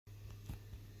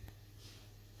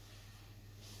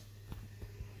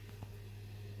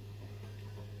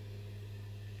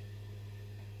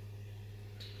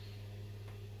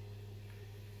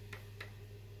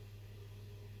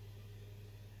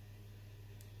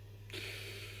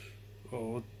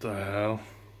Oh, what the hell?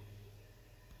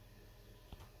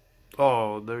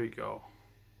 Oh, there you go.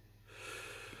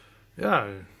 Yeah.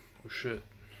 Oh shit.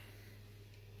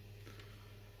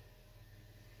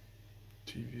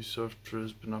 TV software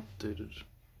has been updated.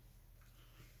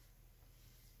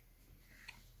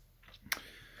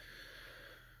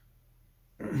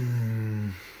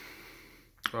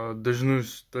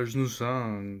 There's no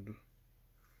sound.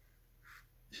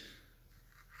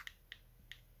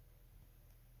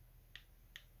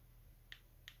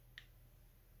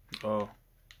 Oh,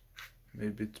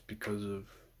 maybe it's because of.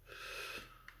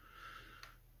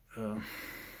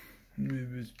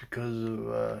 Maybe it's because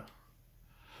of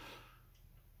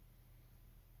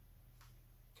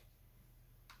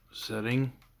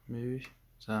setting. Maybe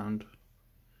sound.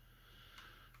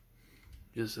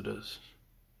 Yes, it is.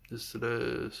 Yes, it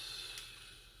is.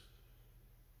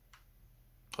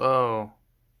 Oh.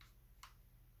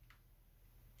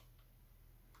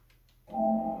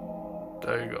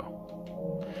 There you go.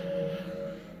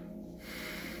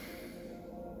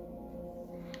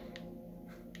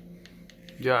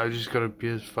 Yeah, I just got a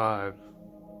PS5.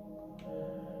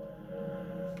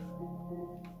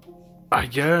 I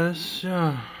guess,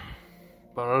 yeah.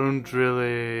 But I don't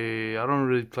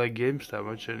really play games that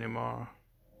much anymore.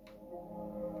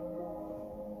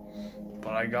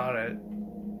 But I got it.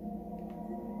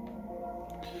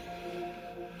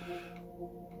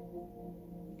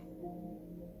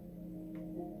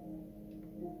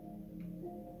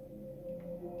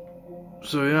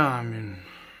 So yeah, I mean,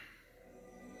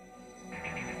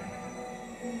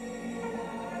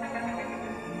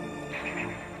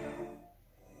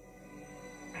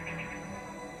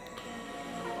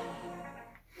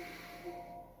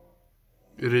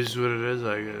 it is what it is,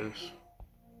 I guess.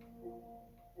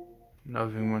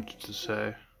 Nothing much to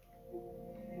say.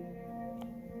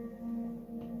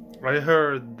 I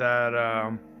heard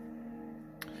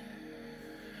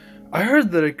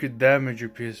that it could damage your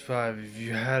PS5 if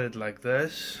you had it like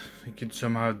this. It could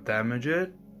somehow damage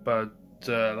it, but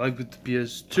like with the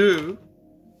PS2,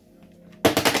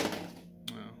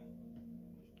 well,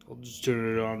 I'll just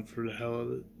turn it on for the hell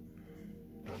of it.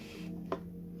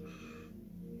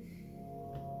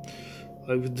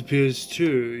 Like with the PS2,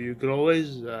 you could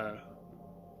always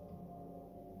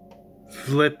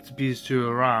flip the PS2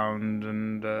 around,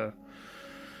 and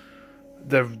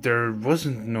there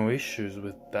wasn't no issues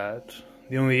with that.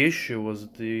 The only issue was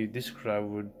the disk drive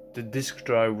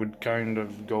would kind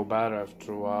of go bad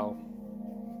after a while.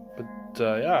 But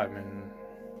yeah, I mean,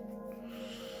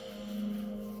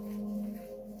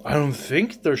 I don't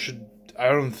think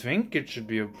it should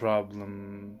be a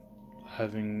problem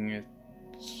having it.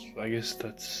 I guess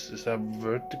is that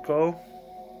vertical?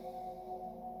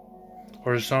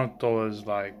 Horizontal is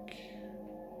like,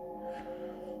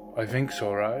 I think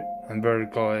so, right? And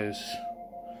vertical is,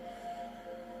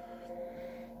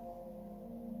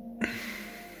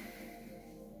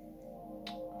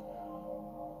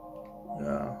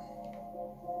 yeah,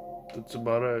 that's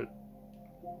about it.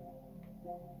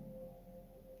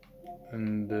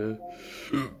 And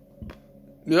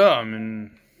yeah, I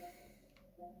mean,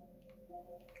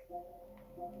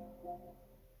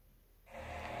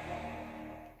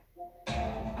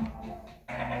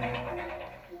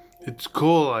 it's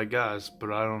cool, I guess,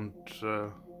 but I don't.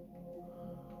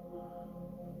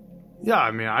 Yeah,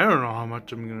 I mean, I don't know how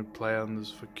much I'm gonna play on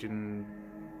this fucking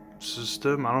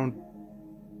system. I don't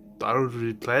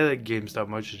really play the games that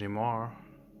much anymore.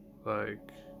 Like,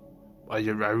 I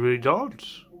really don't.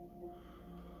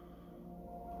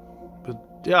 But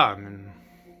yeah, I mean,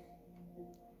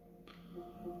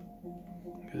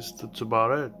 I guess that's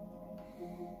about it.